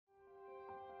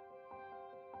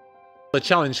The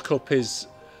Challenge Cup is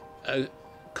a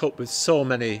cup with so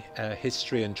many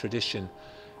history and tradition.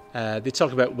 They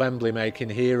talk about Wembley making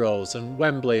heroes, and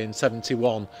Wembley in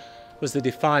 '71 was the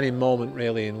defining moment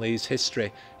really in Leigh's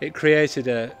history. It created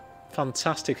a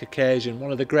fantastic occasion,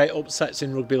 one of the great upsets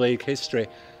in rugby league history,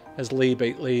 as Leigh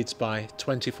beat Leeds by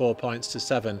 24 points to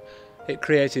 7. It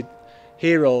created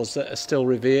heroes that are still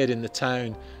revered in the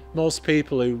town. Most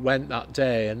people who went that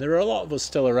day, and there are a lot of us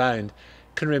still around,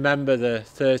 can remember the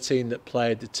 13 that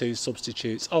played, the 2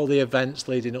 substitutes, all the events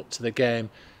leading up to the game,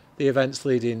 the events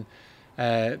leading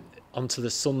onto the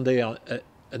Sunday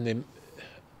and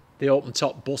the open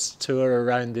top bus tour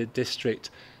around the district,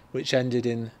 which ended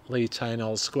in Leigh Town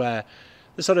Hall Square.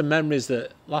 The sort of memories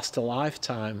that last a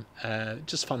lifetime,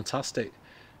 just fantastic.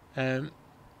 The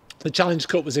Challenge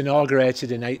Cup was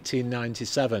inaugurated in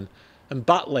 1897, and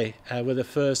Batley were the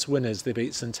first winners. They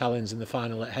beat St Helens in the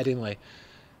final at Headingley.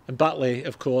 And Batley,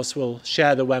 of course, will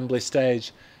share the Wembley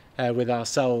stage with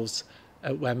ourselves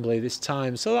at Wembley this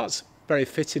time. So that's very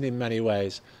fitting in many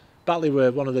ways. Batley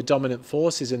were one of the dominant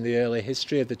forces in the early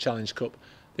history of the Challenge Cup.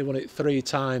 They won it 3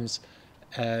 times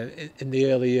in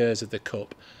the early years of the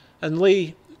Cup. And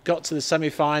Leigh got to the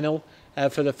semi-final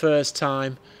for the first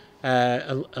time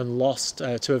and lost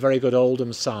to a very good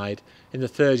Oldham side in the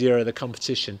 3rd year of the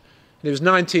competition. And it was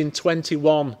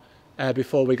 1921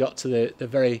 before we got to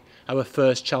our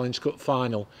first Challenge Cup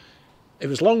final. It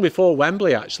was long before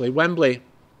Wembley, actually. Wembley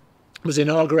was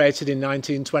inaugurated in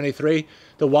 1923,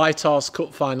 the White Horse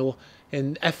Cup final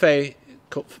in FA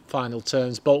Cup final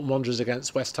terms, Bolton Wanderers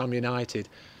against West Ham United.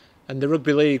 And the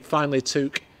Rugby League finally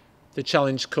took the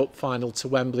Challenge Cup final to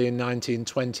Wembley in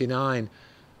 1929.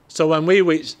 So when we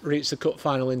reached the Cup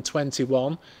final in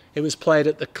 21, it was played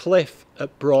at the Cliff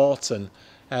at Broughton,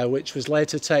 which was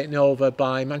later taken over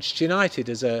by Manchester United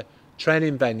as a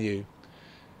training venue.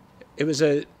 It was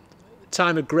a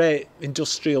time of great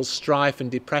industrial strife and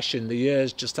depression, the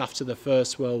years just after the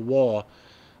First World War,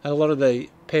 and a lot of the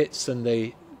pits and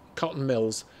the cotton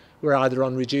mills were either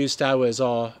on reduced hours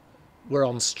or were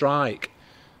on strike.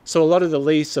 So a lot of the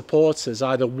Leigh supporters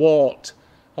either walked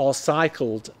or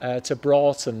cycled to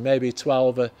Broughton, maybe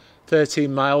 12 or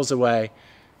 13 miles away.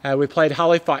 We played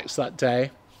Halifax that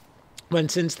day,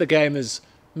 went into the game as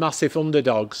massive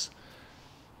underdogs,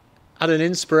 had an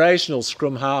inspirational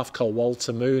scrum half called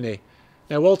Walter Mooney.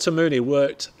 Now, Walter Mooney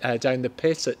worked down the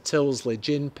pit at Tilsley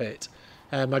Gin Pit.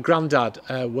 My granddad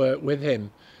worked with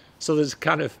him. So there's a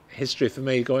kind of history for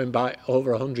me going back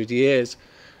over 100 years.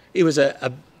 He was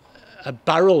a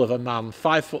barrel of a man,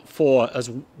 5'4", as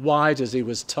wide as he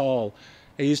was tall.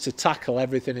 He used to tackle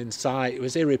everything in sight. He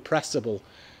was irrepressible.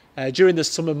 During the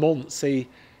summer months, he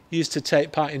used to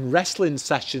take part in wrestling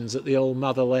sessions at the old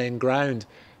Mather Lane ground.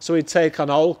 So he'd take on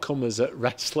all comers at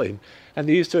wrestling, and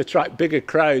they used to attract bigger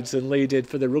crowds than Leigh did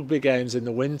for the rugby games in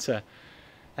the winter.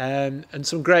 And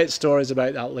some great stories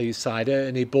about that Leigh side.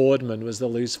 Ernie Boardman was the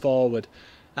loose forward,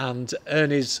 and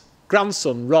Ernie's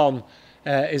grandson, Ron,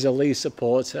 is a Leigh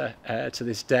supporter to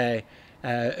this day.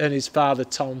 Ernie's father,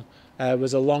 Tom,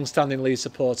 was a long-standing Leigh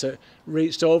supporter,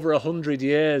 reached over 100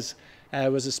 years,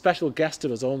 was a special guest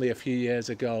of us only a few years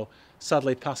ago,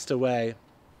 sadly passed away.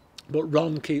 But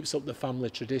Ron keeps up the family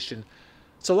tradition.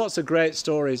 So lots of great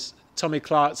stories. Tommy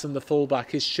Clarkson, the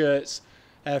fullback, his shirts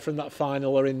from that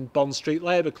final are in Bond Street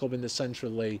Labour Club in the centre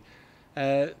of Leigh.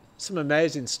 Some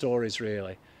amazing stories,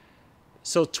 really.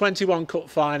 So 21 Cup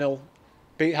final,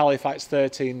 beat Halifax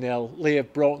 13-0. Leigh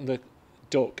have broken the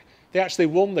duck. They actually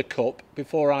won the Cup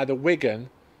before either Wigan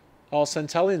or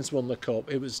St Helens won the Cup.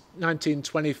 It was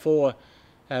 1924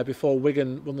 before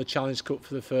Wigan won the Challenge Cup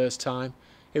for the first time.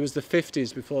 It was the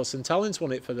 50s before St Helens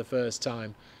won it for the first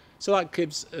time. So that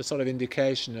gives a sort of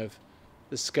indication of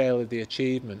the scale of the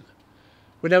achievement.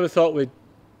 We never thought we'd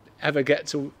ever get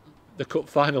to the Cup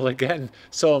final again,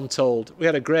 so I'm told. We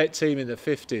had a great team in the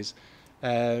 50s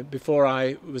before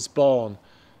I was born.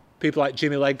 People like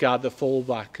Jimmy Leggard, the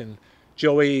fullback, and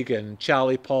Joe Egan,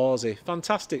 Charlie Pawsey.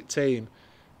 Fantastic team.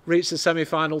 Reached the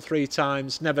semi-final 3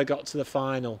 times, never got to the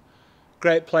final.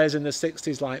 Great players in the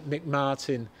 60s like Mick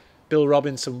Martin, Bill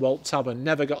Robinson, Walt Tabern,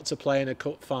 never got to play in a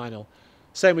cup final.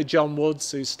 Same with John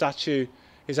Woods, whose statue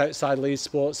is outside Leeds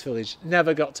Sports Village,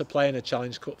 never got to play in a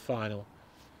Challenge Cup final.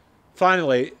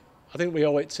 Finally, I think we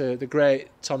owe it to the great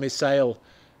Tommy Sale.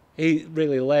 He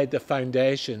really laid the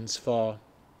foundations for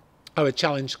our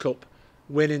Challenge Cup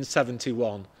win in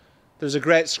 '71. There was a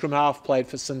great scrum half played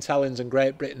for St Helens and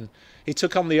Great Britain. He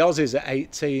took on the Aussies at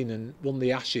 18 and won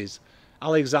the Ashes.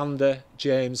 Alexander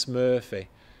James Murphy,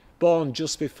 born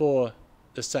just before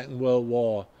the Second World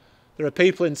War. There are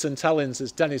people in St Helens,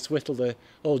 as Dennis Whittle, the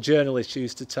old journalist,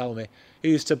 used to tell me, who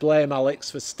used to blame Alex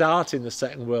for starting the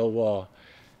Second World War.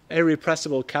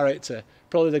 Irrepressible character,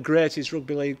 probably the greatest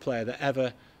rugby league player that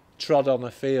ever trod on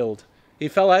a field. He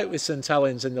fell out with St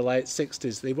Helens in the late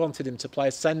 60s. They wanted him to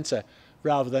play centre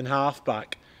rather than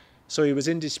half-back, so he was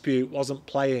in dispute, wasn't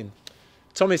playing.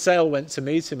 Tommy Sale went to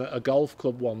meet him at a golf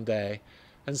club one day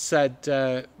and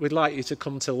said, we'd like you to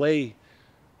come to Leigh.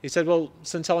 He said, well,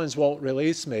 St Helens won't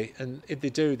release me, and if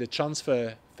they do, the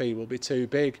transfer fee will be too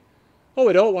big. Oh,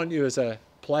 we don't want you as a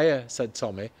player, said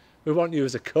Tommy. We want you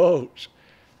as a coach.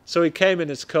 So he came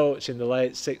in as coach in the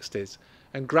late 60s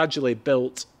and gradually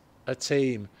built a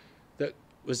team that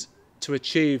was to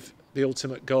achieve the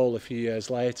ultimate goal a few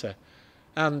years later.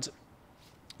 And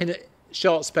in a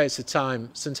short space of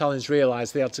time, St Helens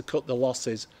realised they had to cut the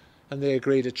losses, and they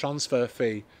agreed a transfer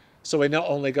fee. So we not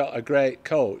only got a great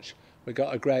coach, we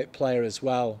got a great player as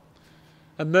well.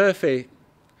 And Murphy,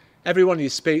 everyone you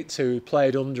speak to who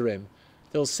played under him,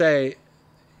 they'll say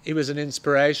he was an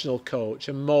inspirational coach,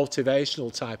 a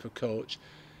motivational type of coach.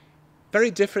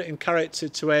 Very different in character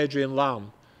to Adrian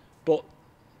Lamb, but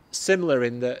similar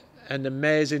in that an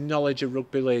amazing knowledge of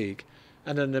rugby league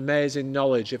and an amazing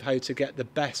knowledge of how to get the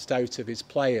best out of his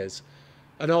players,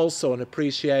 and also an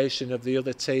appreciation of the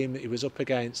other team that he was up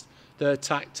against, their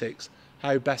tactics,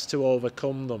 how best to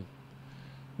overcome them.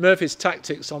 Murphy's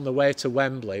tactics on the way to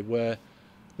Wembley were,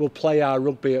 we'll play our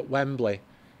rugby at Wembley.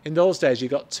 In those days you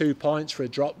got 2 points for a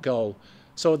drop goal,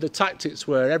 so the tactics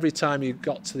were every time you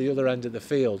got to the other end of the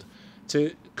field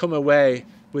to come away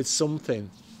with something.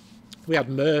 We had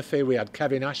Murphy, we had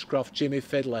Kevin Ashcroft, Jimmy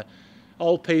Fiddler,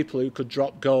 all people who could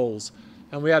drop goals,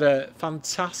 and we had a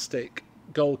fantastic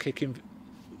goal-kicking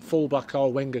fullback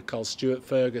or winger called Stuart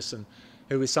Ferguson,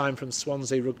 who we signed from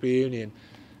Swansea Rugby Union,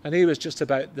 and he was just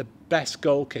about the best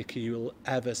goal kicker you will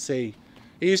ever see.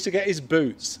 He used to get his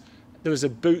boots. There was a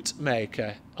boot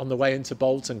maker on the way into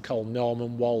Bolton called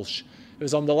Norman Walsh. It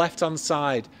was on the left-hand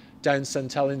side down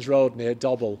St Helens Road near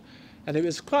Dobble, and it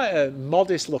was quite a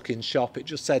modest-looking shop. It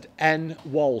just said N.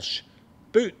 Walsh,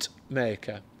 boot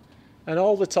maker. And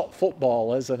all the top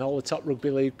footballers and all the top rugby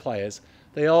league players,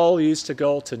 they all used to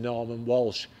go to Norman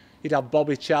Walsh. You'd have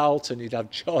Bobby Charlton, you'd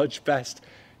have George Best,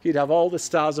 you'd have all the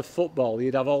stars of football,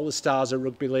 you'd have all the stars of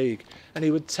rugby league, and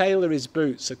he would tailor his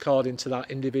boots according to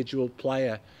that individual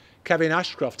player. Kevin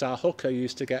Ashcroft, our hooker,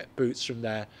 used to get boots from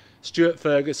there. Stuart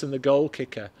Ferguson, the goal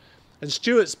kicker. And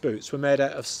Stuart's boots were made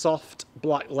out of soft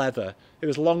black leather. It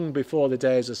was long before the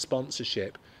days of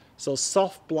sponsorship. So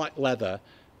soft black leather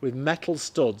with metal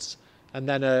studs and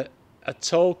then a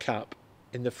toe cap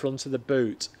in the front of the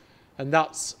boot. And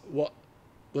that's what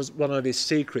was one of his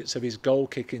secrets of his goal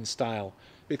kicking style.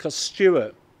 Because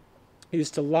Stuart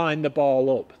used to line the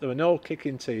ball up. There were no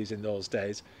kicking tees in those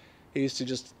days. He used to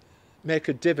just make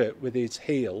a divot with his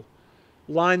heel,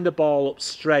 line the ball up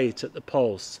straight at the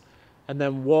post, and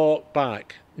then walk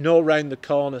back, no round the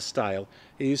corner style.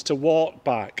 He used to walk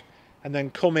back and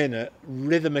then come in a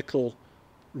rhythmical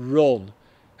run,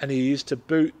 and he used to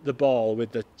boot the ball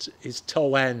with his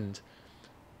toe end.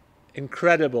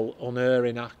 Incredible,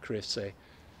 unerring accuracy.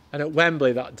 And at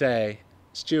Wembley that day,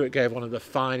 Stuart gave one of the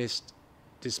finest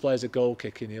displays of goal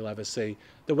kicking you'll ever see.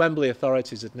 The Wembley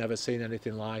authorities had never seen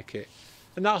anything like it.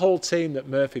 And that whole team that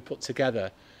Murphy put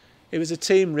together, it was a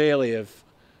team really of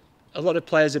a lot of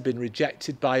players had been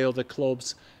rejected by other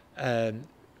clubs,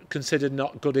 considered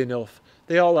not good enough.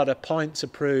 They all had a point to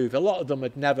prove. A lot of them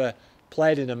had never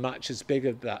played in a match as big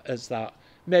as that.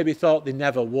 Maybe thought they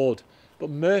never would. But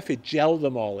Murphy gelled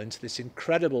them all into this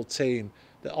incredible team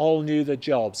that all knew their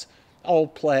jobs, all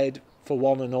played for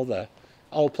one another,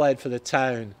 all played for the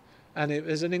town. And it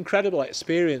was an incredible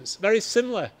experience, very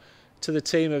similar to the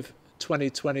team of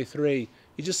 2023.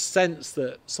 You just sensed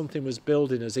that something was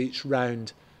building as each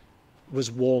round was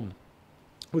won.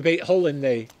 We beat Hull in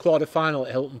the quarter-final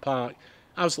at Hilton Park.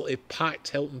 Absolutely packed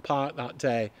Hilton Park that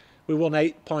day. We won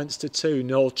 8 points to 2,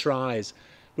 no tries.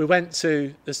 We went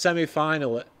to the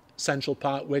semi-final at Central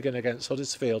Park, Wigan against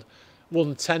Huddersfield.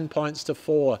 Won 10 points to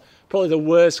 4. Probably the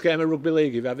worst game of rugby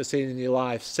league you've ever seen in your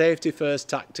life. Safety first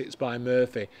tactics by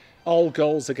Murphy. All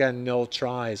goals again, no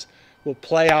tries. We'll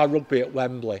play our rugby at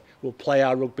Wembley. We'll play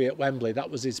our rugby at Wembley. That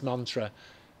was his mantra.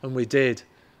 And we did.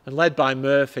 And led by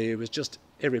Murphy, who was just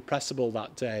irrepressible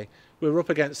that day. We were up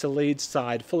against a Leeds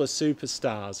side full of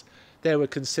superstars. They were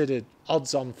considered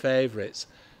odds-on favourites.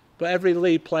 But every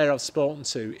Leigh player I've spoken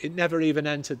to, it never even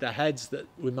entered their heads that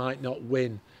we might not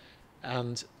win.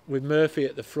 And with Murphy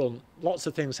at the front, lots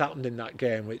of things happened in that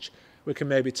game, which we can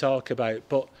maybe talk about.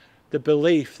 But the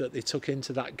belief that they took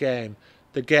into that game,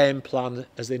 the game plan,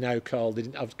 as they now called, they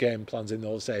didn't have game plans in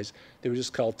those days, they were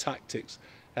just called tactics.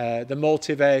 The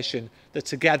motivation, the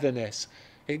togetherness,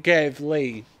 it gave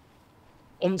Leigh,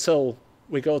 until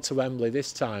we go to Wembley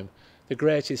this time, the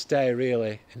greatest day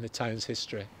really in the town's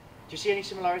history. Do you see any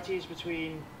similarities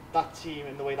between that team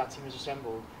and the way that team is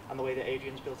assembled and the way that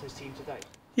Adrian's built his team today?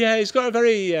 Yeah, he's got a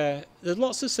very. There's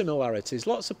lots of similarities,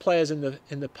 lots of players in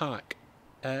the pack.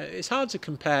 It's hard to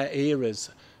compare eras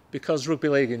because rugby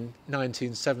league in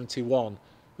 1971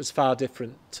 was far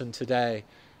different than today.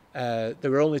 There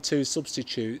were only 2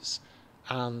 substitutes,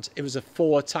 and it was a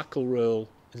 4 tackle rule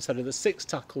instead of the 6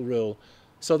 tackle rule,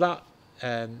 so that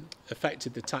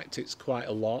affected the tactics quite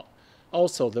a lot.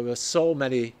 Also, there were so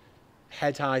many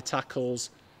head-high tackles,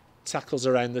 tackles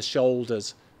around the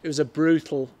shoulders. It was a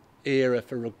brutal era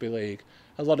for rugby league.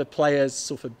 A lot of players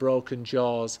suffered broken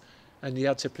jaws, and you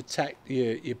had to protect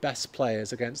your best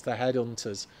players against the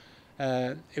headhunters.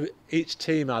 Each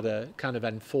team had a kind of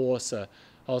enforcer,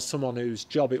 or someone whose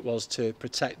job it was to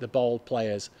protect the ball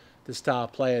players, the star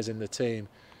players in the team.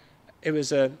 It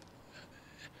was a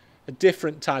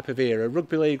different type of era.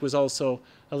 Rugby league was also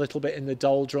a little bit in the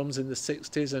doldrums in the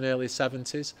 60s and early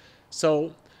 70s,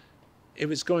 so it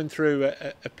was going through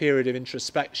a period of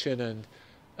introspection and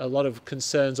a lot of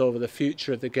concerns over the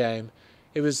future of the game.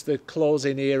 It was the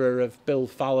closing era of Bill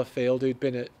Fallowfield, who'd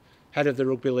been at head of the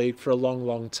rugby league for a long,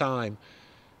 long time.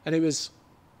 And it was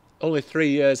only 3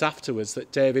 years afterwards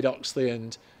that David Oxley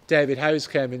and David Howes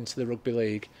came into the rugby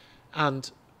league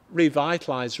and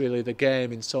revitalised really the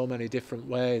game in so many different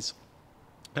ways.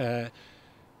 But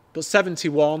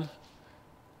 71,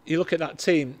 you look at that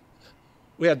team,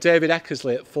 we had David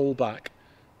Eckersley at fullback,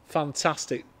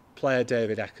 fantastic player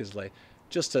David Eckersley,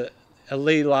 just a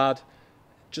Leigh lad,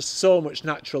 just so much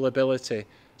natural ability.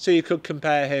 So you could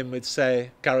compare him with,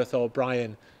 say, Gareth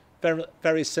O'Brien. Very,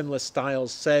 very similar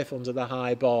styles, safe under the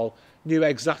high ball, knew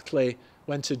exactly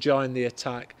when to join the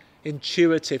attack,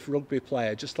 intuitive rugby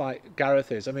player, just like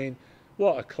Gareth is. I mean,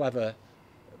 what a clever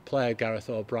player Gareth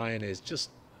O'Brien is, just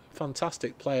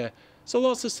fantastic player. So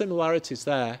lots of similarities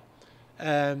there.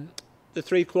 The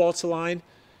 3/4 line,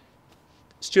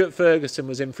 Stuart Ferguson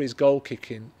was in for his goal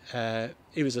kicking.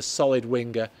 He was a solid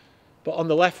winger. But on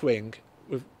the left wing,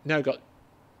 we've now got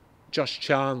Josh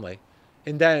Charnley.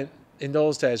 In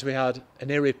those days, we had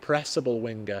an irrepressible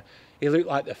winger. He looked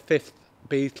like the 5th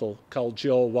Beatle, called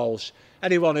Joe Walsh.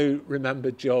 Anyone who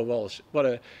remembered Joe Walsh,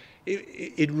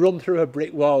 he'd run through a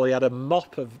brick wall. He had a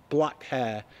mop of black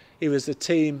hair. He was the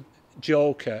team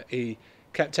joker. He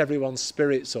kept everyone's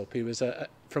spirits up. He was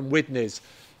from Widnes,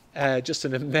 just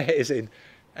an amazing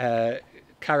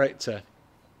character.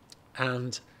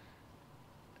 And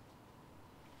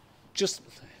just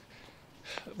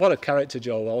what a character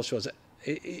Joe Walsh was.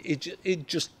 He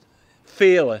just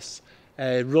fearless,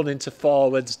 run into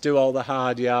forwards, do all the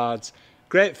hard yards.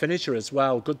 Great finisher as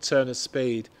well, good turn of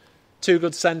speed. 2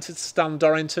 good centres, Stan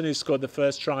Dorrington, who scored the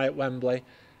first try at Wembley,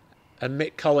 and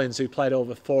Mick Collins, who played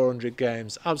over 400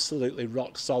 games. Absolutely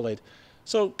rock solid.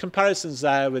 So comparisons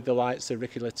there with the likes of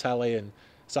Ricky Latelli and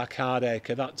Zach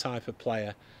Hardacre, that type of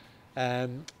player.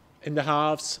 In the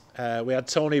halves, we had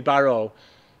Tony Barrow,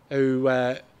 who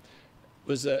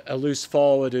was a loose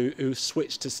forward who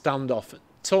switched to standoff.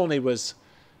 Tony was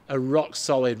a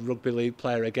rock-solid rugby league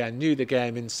player again, knew the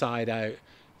game inside out,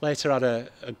 later had a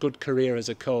good career as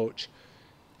a coach.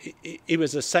 He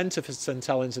was a centre for St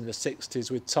Helens in the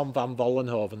 60s with Tom van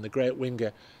Vollenhoven, the great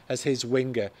winger, as his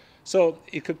winger. So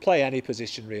he could play any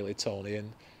position really, Tony,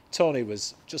 and Tony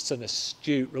was just an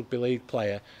astute rugby league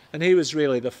player, and he was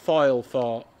really the foil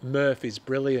for Murphy's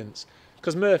brilliance,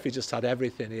 because Murphy just had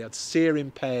everything. He had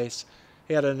searing pace,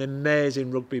 he had an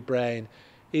amazing rugby brain,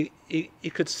 he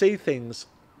could see things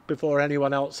before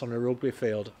anyone else on a rugby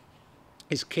field.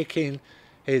 His kicking,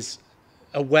 his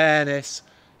awareness,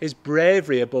 his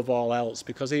bravery above all else,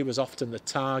 because he was often the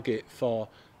target for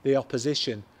the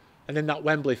opposition. And in that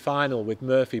Wembley final with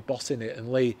Murphy bossing it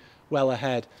and Leigh well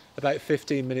ahead, about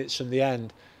 15 minutes from the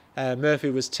end, Murphy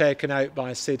was taken out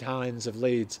by Sid Hines of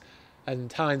Leeds,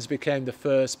 and Hines became the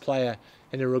first player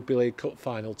in a Rugby League Cup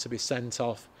final to be sent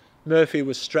off. Murphy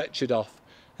was stretchered off,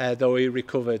 though he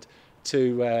recovered,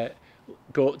 to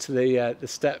go up to the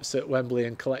steps at Wembley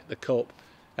and collect the cup.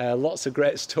 Lots of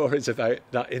great stories about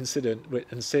that incident,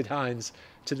 and Sid Hines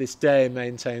to this day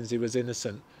maintains he was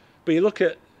innocent. But you look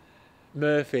at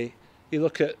Murphy, you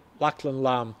look at Lachlan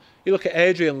Lamb, you look at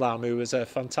Adrian Lamb, who was a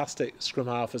fantastic scrum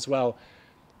half as well.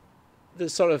 The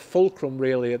sort of fulcrum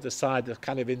really of the side, the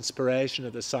kind of inspiration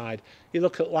of the side. You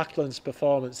look at Lachlan's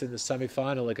performance in the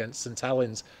semi-final against St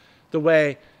Helens, the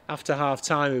way after half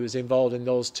time he was involved in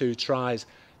those 2 tries.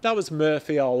 That was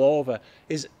Murphy all over.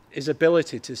 His his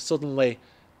ability to suddenly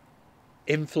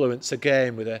influence a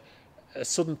game with a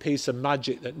sudden piece of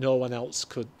magic that no one else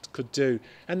could do,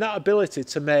 and that ability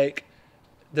to make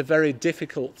the very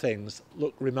difficult things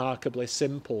look remarkably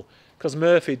simple, because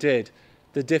Murphy did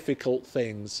the difficult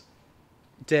things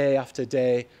day after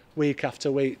day, week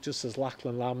after week, just as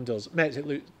Latham does. Makes it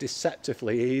look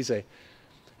deceptively easy.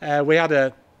 We had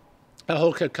a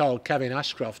hooker called Kevin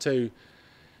Ashcroft, who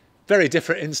very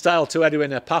different in style to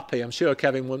Edwin Apapi. I'm sure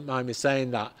Kevin wouldn't mind me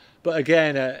saying that. But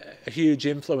again, a huge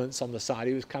influence on the side.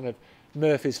 He was kind of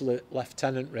Murphy's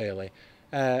lieutenant, really.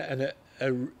 And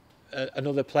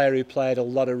another player who played a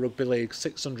lot of rugby league,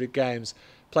 600 games,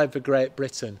 played for Great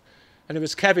Britain. And it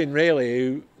was Kevin, really,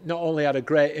 who not only had a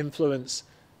great influence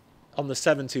on the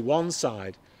 71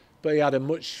 side, but he had a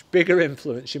much bigger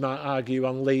influence, you might argue,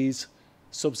 on Leigh's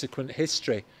subsequent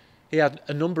history. He had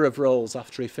a number of roles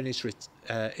after he finished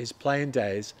his playing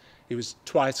days. He was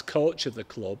twice coach of the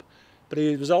club, but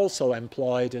he was also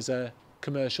employed as a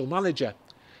commercial manager.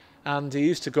 And he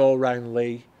used to go around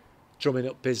Leigh drumming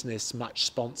up business, match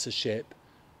sponsorship,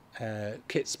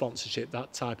 kit sponsorship,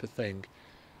 that type of thing.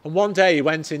 And one day he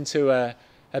went into a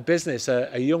business,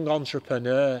 a young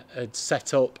entrepreneur had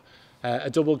set up a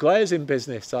double glazing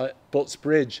business at Butts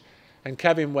Bridge, and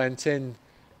Kevin went in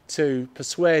to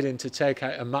persuade him to take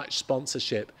out a match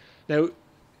sponsorship. Now,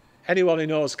 anyone who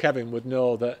knows Kevin would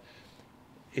know that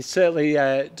he certainly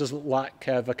doesn't lack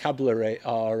vocabulary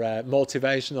or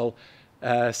motivational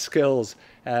skills.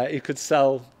 He could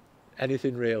sell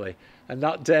anything, really. And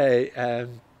that day,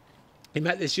 he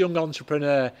met this young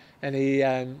entrepreneur, and he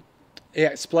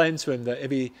explained to him that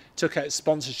if he took out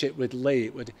sponsorship with Leigh,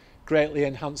 it would greatly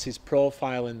enhance his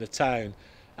profile in the town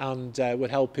and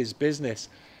would help his business.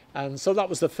 And so that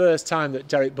was the first time that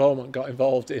Derek Beaumont got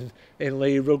involved in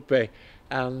Leigh rugby.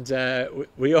 And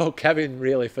we owe Kevin,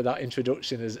 really, for that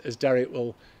introduction, as Derek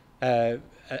will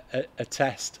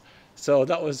attest. So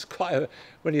that was quite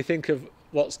when you think of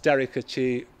what Derek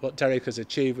has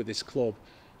achieved with this club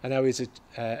and how he's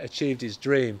achieved his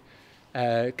dream.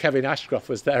 Kevin Ashcroft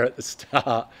was there at the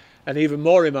start, and even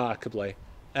more remarkably,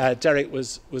 Derek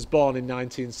was born in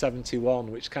 1971,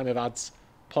 which kind of adds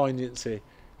poignancy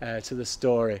to the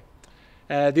story.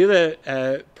 The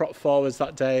other prop forwards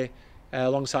that day,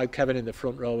 alongside Kevin in the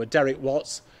front row, were Derek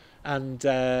Watts, and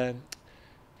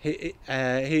he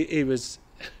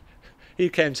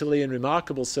came to Leigh in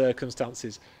remarkable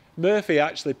circumstances. Murphy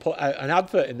actually put out an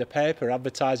advert in the paper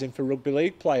advertising for rugby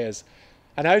league players,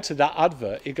 and out of that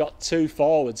advert he got two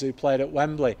forwards who played at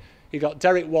Wembley. He got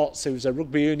Derek Watts, who was a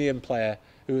rugby union player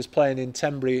who was playing in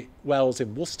Tenbury Wells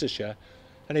in Worcestershire,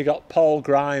 and he got Paul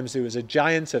Grimes, who was a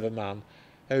giant of a man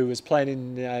who was playing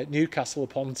in Newcastle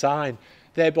upon Tyne.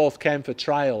 They both came for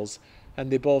trials,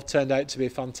 and they both turned out to be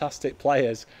fantastic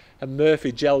players, and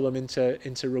Murphy gelled them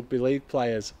into rugby league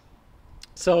players.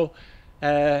 So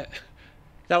that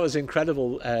was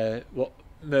incredible what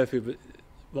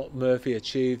Murphy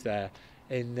achieved there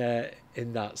in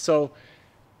that. So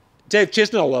Dave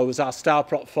Chisnall, though, was our star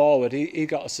prop forward. He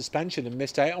got a suspension and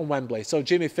missed out on Wembley. So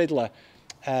Jimmy Fiddler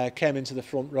came into the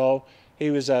front row. He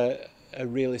was a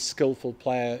really skillful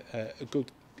player, a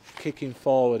good kicking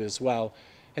forward as well.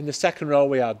 In the second row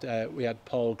we had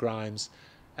Paul Grimes,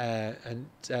 and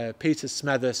Peter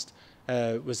Smethurst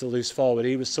was the loose forward.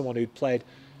 He was someone who'd played.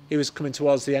 He was coming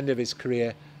towards the end of his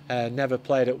career, never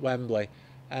played at Wembley,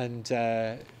 and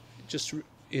just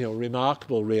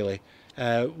remarkable, really,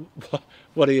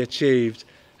 what he achieved.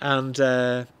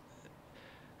 And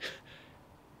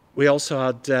we also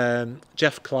had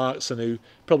Jeff Clarkson, who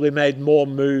probably made more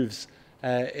moves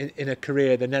in a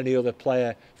career than any other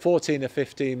player. 14 or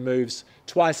 15 moves,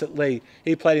 twice at Leigh.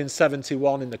 He played in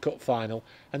 71 in the cup final,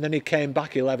 and then he came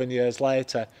back 11 years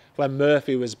later when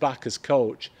Murphy was back as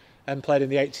coach and played in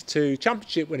the 82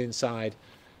 championship winning side.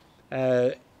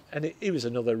 And he was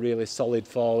another really solid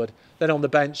forward. Then on the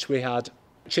bench we had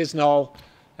Chisnall,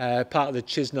 part of the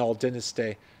Chisnall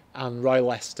dynasty, and Roy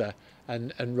Lester.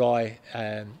 And Roy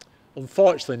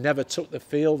unfortunately never took the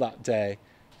field that day,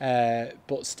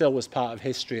 but still was part of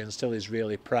history and still is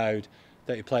really proud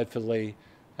that he played for Leigh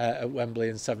at Wembley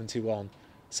in 71.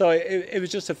 So it was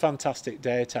just a fantastic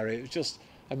day, Terry. It was just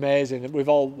amazing. We've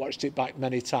all watched it back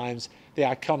many times. The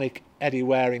iconic Eddie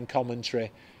Waring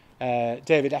commentary,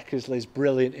 David Eckersley's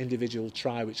brilliant individual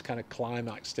try, which kind of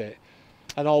climaxed it.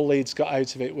 And all Leeds got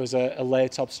out of it was a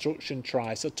late obstruction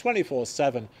try. So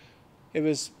 24/7, it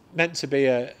was meant to be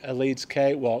a Leeds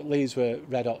cakewalk. Leeds were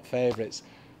red-hot favourites.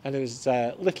 And it was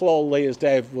little old Leigh, as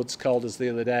Dave Woods called us the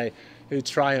other day, who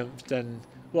triumphed. And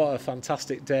what a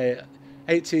fantastic day.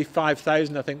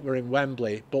 85,000, I think, were in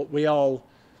Wembley. But we all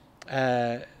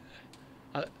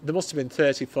There must have been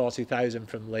 30, 40,000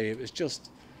 from Leigh. It was just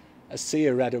a sea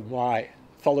of red and white.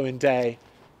 Following day,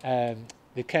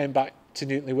 they came back to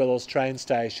Newtonley Willows train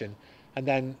station and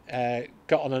then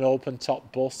got on an open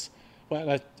top bus, went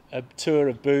on a tour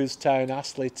of Boothstown,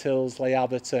 Astley, Tills, Leigh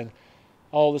Atherton,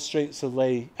 all the streets of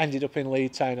Leigh, ended up in Leigh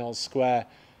Town Hall Square.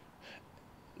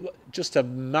 Just a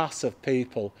mass of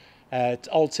people,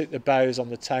 all took the bows on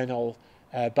the Town Hall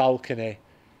balcony.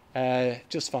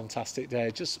 Just fantastic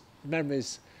day, just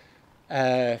memories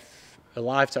a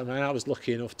lifetime. I mean, I was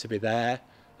lucky enough to be there.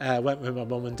 Went with my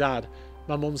mum and dad.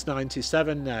 My mum's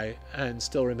 97 now and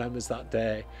still remembers that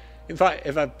day. In fact,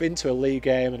 if I've been to a Leigh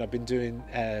game and I've been doing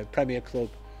Premier Club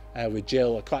with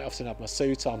Jill, I quite often have my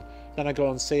suit on. Then I go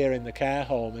and see her in the care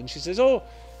home and she says, "Oh,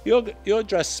 you're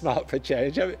dressed smart for a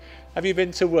change. Have you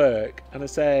been to work?" And I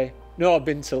say, "No, I've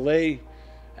been to Leigh."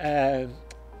 And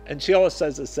she always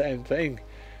says the same thing.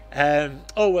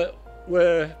 "Oh,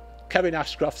 we're Kevin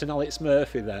Ashcroft and Alex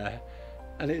Murphy there,"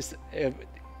 and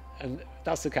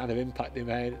that's the kind of impact they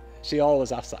made. She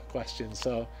always asks that question,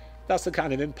 so that's the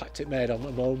kind of impact it made on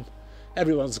my mum.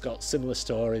 Everyone's got similar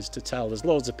stories to tell. There's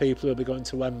loads of people who'll be going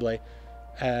to Wembley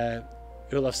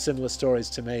who'll have similar stories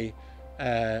to me,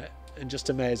 and just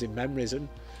amazing memories, and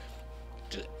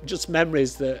just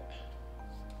memories that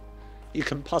you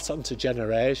can pass on to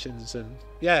generations. And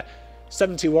yeah,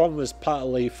 71 was part of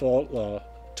Leigh folklore.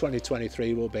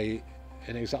 2023 will be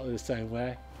in exactly the same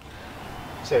way.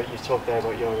 So you've talked there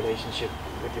about your relationship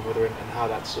with your mother and how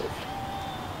that sort of,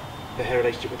 her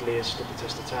relationship with Leigh has stood the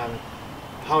test of time.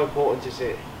 How important is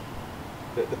it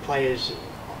that the players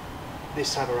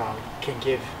this time around can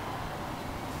give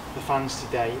the fans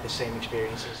today the same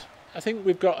experiences? I think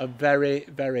we've got a very,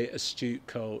 very astute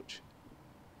coach.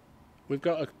 We've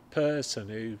got a person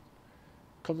who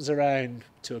comes around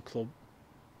to a club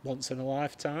once in a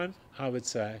lifetime, I would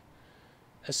say.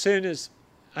 As soon as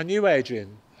I knew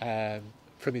Adrian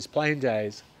from his playing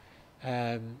days,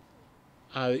 I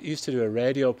used to do a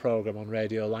radio programme on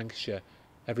Radio Lancashire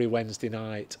every Wednesday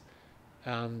night,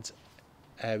 and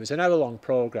it was an hour-long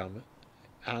programme,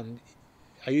 and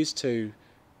I used to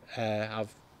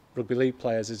have rugby league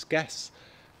players as guests,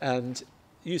 and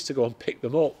used to go and pick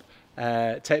them up,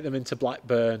 take them into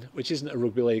Blackburn, which isn't a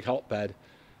rugby league hotbed,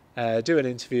 do an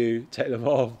interview, take them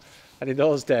home. And in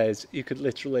those days, you could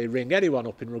literally ring anyone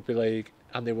up in rugby league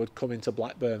and they would come into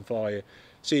Blackburn for you.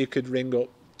 So you could ring up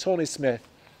Tony Smith,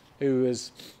 who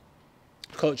was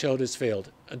coach at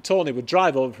Huddersfield, and Tony would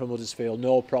drive over from Huddersfield,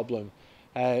 no problem.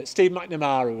 Steve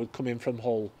McNamara would come in from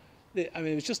Hull. I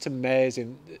mean, it was just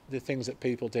amazing, the things that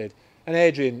people did. And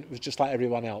Adrian was just like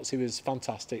everyone else. He was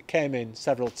fantastic, came in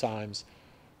several times.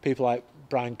 People like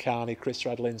Brian Carney, Chris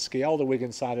Radlinski, all the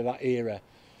Wigan side of that era.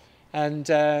 And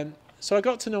so I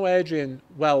got to know Adrian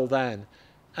well then.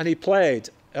 And he played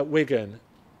at Wigan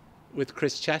with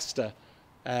Chris Chester,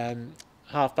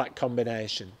 half-back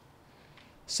combination.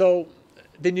 So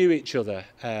they knew each other.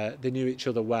 They knew each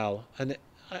other well. And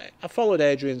I followed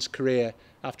Adrian's career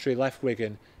after he left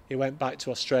Wigan. He went back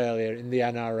to Australia in the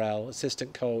NRL,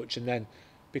 assistant coach, and then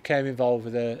became involved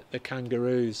with the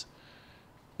Kangaroos.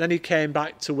 Then he came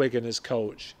back to Wigan as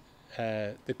coach.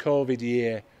 The COVID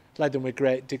year led them with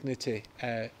great dignity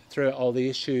throughout all the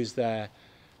issues there.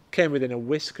 Came within a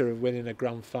whisker of winning a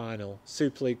grand final,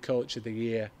 Super League Coach of the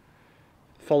Year.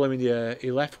 Following year,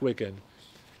 he left Wigan.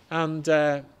 And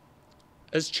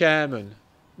as chairman,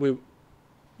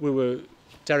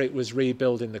 Derek was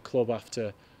rebuilding the club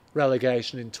after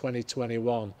relegation in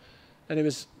 2021. And it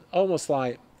was almost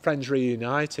like friends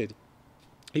reunited.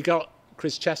 He got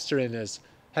Chris Chester in as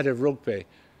head of rugby,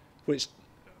 which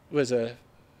was a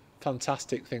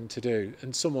fantastic thing to do,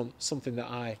 and something that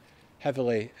I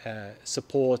heavily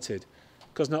supported,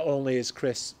 because not only is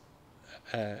Chris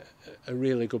a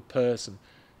really good person,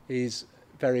 he's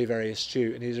very, very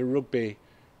astute, and he's a rugby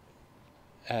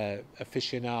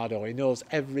aficionado. He knows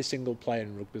every single player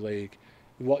in rugby league.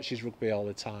 He watches rugby all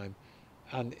the time,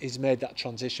 and he's made that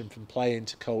transition from playing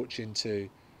to coaching to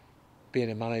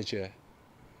being a manager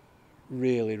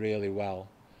really, really well.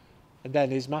 And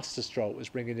then his masterstroke was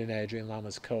bringing in Adrian Lamb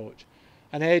as coach.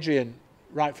 And Adrian,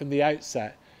 right from the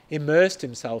outset, immersed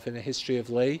himself in the history of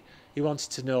Leigh. He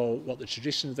wanted to know what the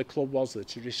tradition of the club was, the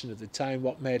tradition of the town,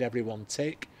 what made everyone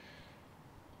tick.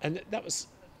 And that was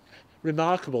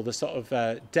remarkable, the sort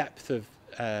of depth of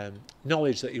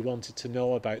knowledge that he wanted to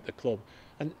know about the club.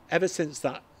 And ever since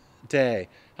that day,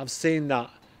 I've seen that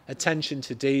attention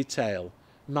to detail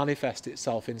manifest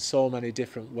itself in so many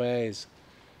different ways.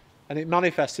 And it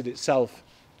manifested itself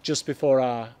just before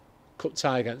our cup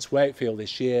tie against Wakefield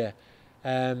this year.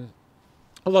 A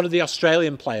lot of the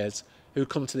Australian players who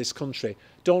come to this country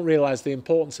don't realise the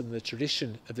importance and the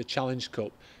tradition of the Challenge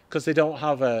Cup, because they don't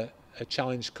have a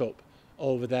Challenge Cup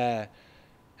over there.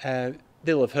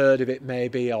 They'll have heard of it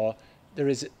maybe, or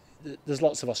there's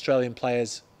lots of Australian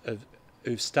players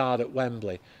who've starred at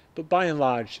Wembley, but by and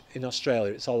large in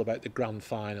Australia it's all about the grand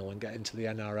final and getting to the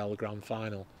NRL grand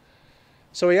final.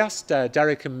 So he asked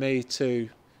Derek and me to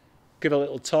give a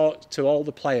little talk to all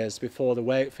the players before the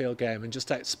Wakefield game and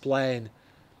just explain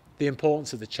the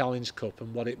importance of the Challenge Cup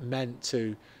and what it meant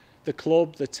to the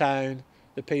club, the town,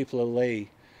 the people of Leigh.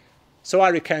 So I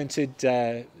recounted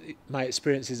my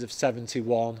experiences of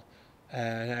 71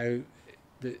 and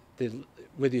how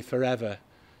with you forever,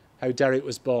 how Derek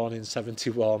was born in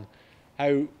 71,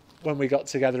 how when we got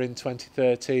together in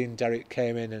 2013, Derek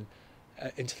came in and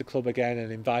into the club again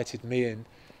and invited me in.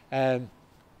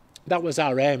 That was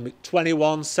our aim.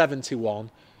 21-71,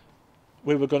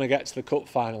 we were going to get to the cup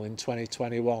final in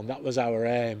 2021. That was our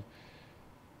aim.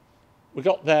 We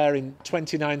got there in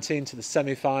 2019 to the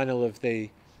semi-final of the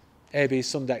AB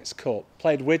Sundex Cup.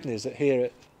 Played Widnes here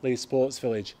at Leigh Sports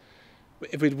Village.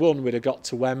 If we'd won, we'd have got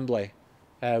to Wembley.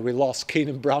 We lost.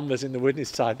 Keenan Brand was in the Widnes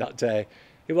side that day.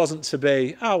 It wasn't to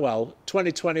be. Oh well,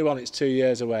 2021, it's 2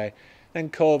 years away. Then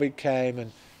COVID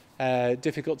came and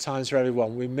difficult times for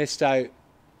everyone. We missed out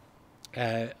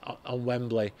on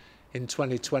Wembley in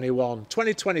 2021.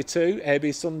 2022, AB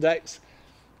Sundex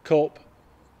Cup,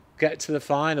 get to the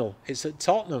final. It's at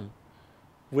Tottenham.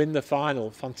 Win the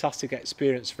final. Fantastic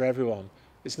experience for everyone.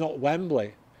 It's not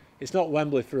Wembley. It's not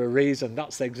Wembley for a reason.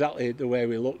 That's exactly the way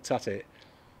we looked at it.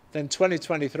 Then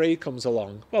 2023 comes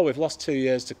along. Well, we've lost 2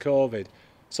 years to COVID.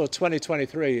 So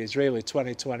 2023 is really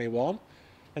 2021.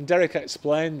 And Derek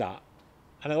explained that.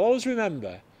 And I'll always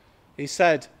remember, he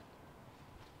said,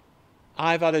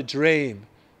 I've had a dream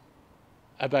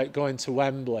about going to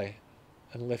Wembley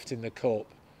and lifting the cup.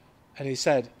 And he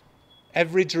said,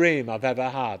 every dream I've ever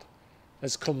had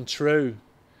has come true.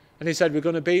 And he said, we're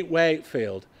going to beat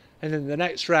Wakefield. And in the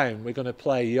next round, we're going to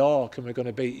play York and we're going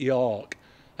to beat York.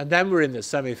 And then we're in the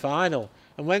semi-final.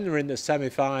 And when we're in the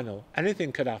semi-final,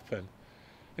 anything could happen.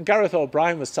 And Gareth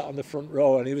O'Brien was sat on the front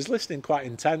row and he was listening quite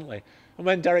intently. And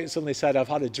when Derek suddenly said, I've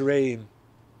had a dream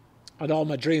and all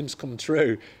my dreams come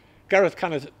true, Gareth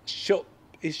kind of shut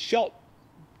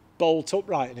bolt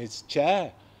upright in his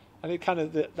chair. And it kind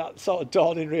of, that sort of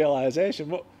dawning realisation,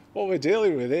 what we're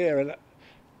dealing with here. And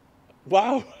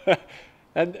wow.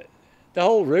 And the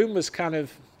whole room was kind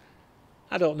of,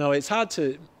 I don't know, it's hard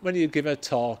to, when you give a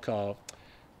talk or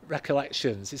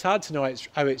recollections, it's hard to know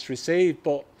how it's received,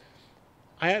 but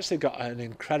I actually got an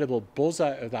incredible buzz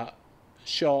out of that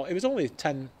short. It was only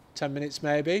 10 minutes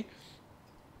maybe.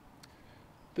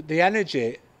 But the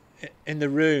energy in the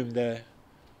room, the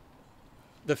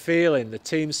feeling, the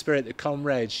team spirit, the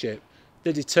comradeship,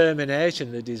 the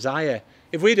determination, the desire.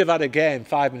 If we'd have had a game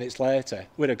 5 minutes later,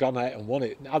 we'd have gone out and won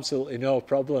it. Absolutely no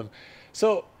problem.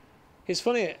 So it's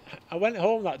funny, I went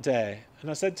home that day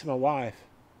and I said to my wife,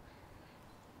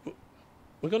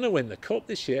 we're going to win the cup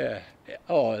this year.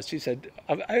 Oh, she said,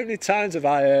 how many times have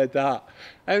I heard that?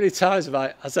 How many times have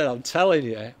I said, I'm telling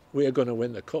you, we are going to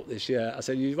win the cup this year. I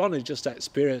said, you've only just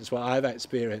experienced what I've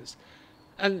experienced.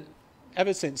 And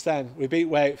ever since then, we beat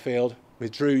Wakefield, we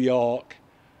drew York.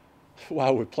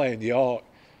 Wow, we're playing York.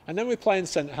 And then we're playing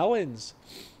St Helens.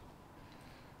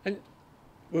 And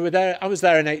we were there, I was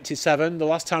there in 87. The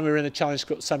last time we were in a Challenge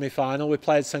Cup semi-final, we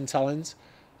played St Helens.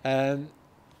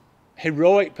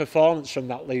 Heroic performance from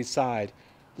that Leigh side.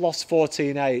 Lost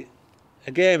 14-8.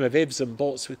 A game of ifs and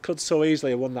buts. We could so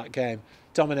easily have won that game.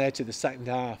 Dominated the second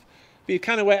half. But you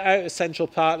kind of went out of Central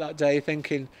Park that day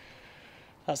thinking,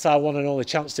 that's our one and only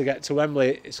chance to get to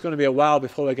Wembley. It's going to be a while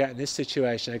before we get in this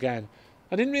situation again.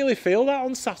 I didn't really feel that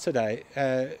on Saturday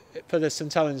for the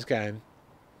St Helens game.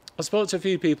 I spoke to a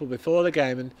few people before the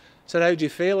game and said, how do you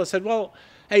feel? I said, well,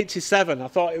 87, I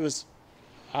thought it was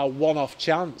a one-off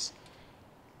chance.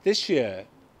 This year,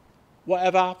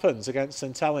 whatever happens against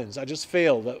St Helens, I just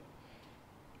feel that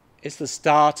it's the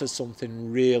start of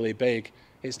something really big.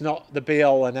 It's not the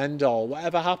be-all and end-all.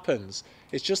 Whatever happens,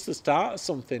 it's just the start of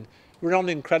something. We're on an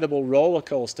incredible roller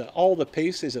coaster. All the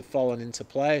pieces have fallen into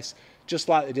place, just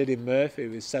like they did in Murphy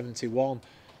with 71.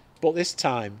 But this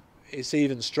time, it's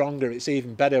even stronger. It's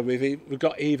even better. We've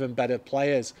got even better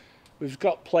players. We've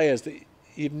got players that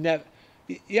you've never...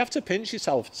 You have to pinch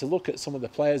yourself to look at some of the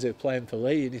players who are playing for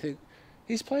Leigh and you think,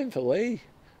 he's playing for Leigh.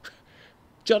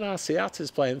 John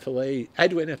Arciata's playing for Leigh.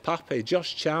 Edwin Apape,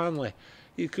 Josh Charnley.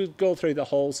 You could go through the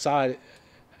whole side.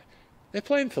 They're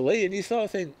playing for Leigh and you sort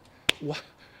of think,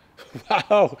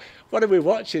 wow, what are we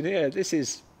watching here? This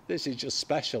is just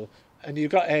special. And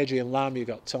you've got Adrian Lamb, you've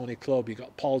got Tony Clubb, you've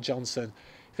got Paul Johnson,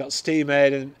 you've got Steve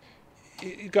Maiden,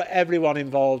 you've got everyone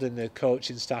involved in the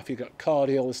coaching staff, you've got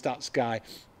Cordial, the stats guy.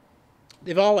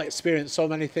 They've all experienced so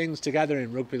many things together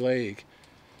in rugby league.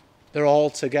 They're all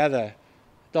together.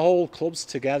 The whole club's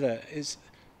together. It's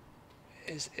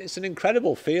an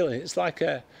incredible feeling. It's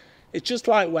just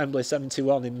like Wembley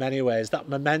 71 in many ways. That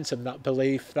momentum, that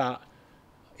belief, that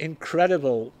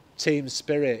incredible team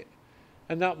spirit,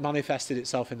 and that manifested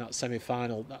itself in that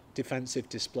semi-final. That defensive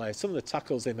display, some of the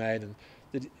tackles they made, and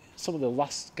some of the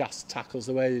last gasp tackles,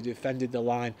 the way they defended the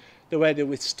line, the way they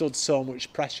withstood so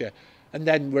much pressure, and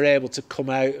then were able to come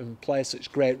out and play such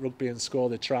great rugby and score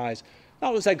the tries.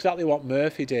 That was exactly what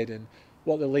Murphy did and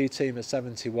what the Leigh team of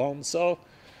 71. So,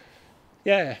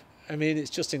 yeah, I mean, it's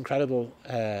just incredible.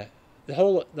 The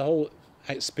whole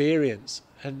experience,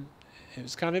 and it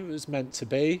was meant to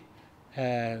be,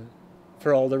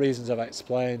 for all the reasons I've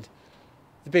explained.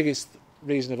 The biggest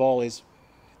reason of all is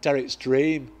Derek's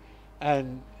dream,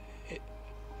 and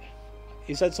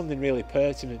he said something really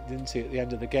pertinent, didn't he, at the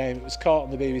end of the game? It was caught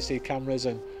on the BBC cameras,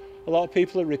 and a lot of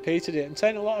people have repeated it and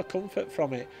taken a lot of comfort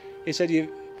from it. He said, you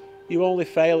only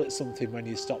fail at something when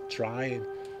you stop trying.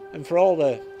 And for all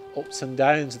the ups and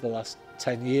downs of the last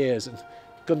 10 years, and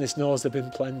goodness knows there have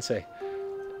been plenty,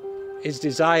 his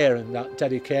desire and that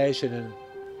dedication and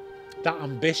that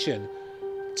ambition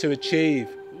to achieve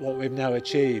what we've now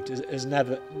achieved has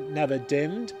never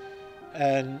dimmed,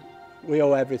 and we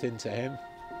owe everything to him.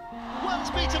 Well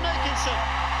speed to Makinson.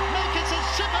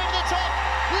 Makinson chip over the top.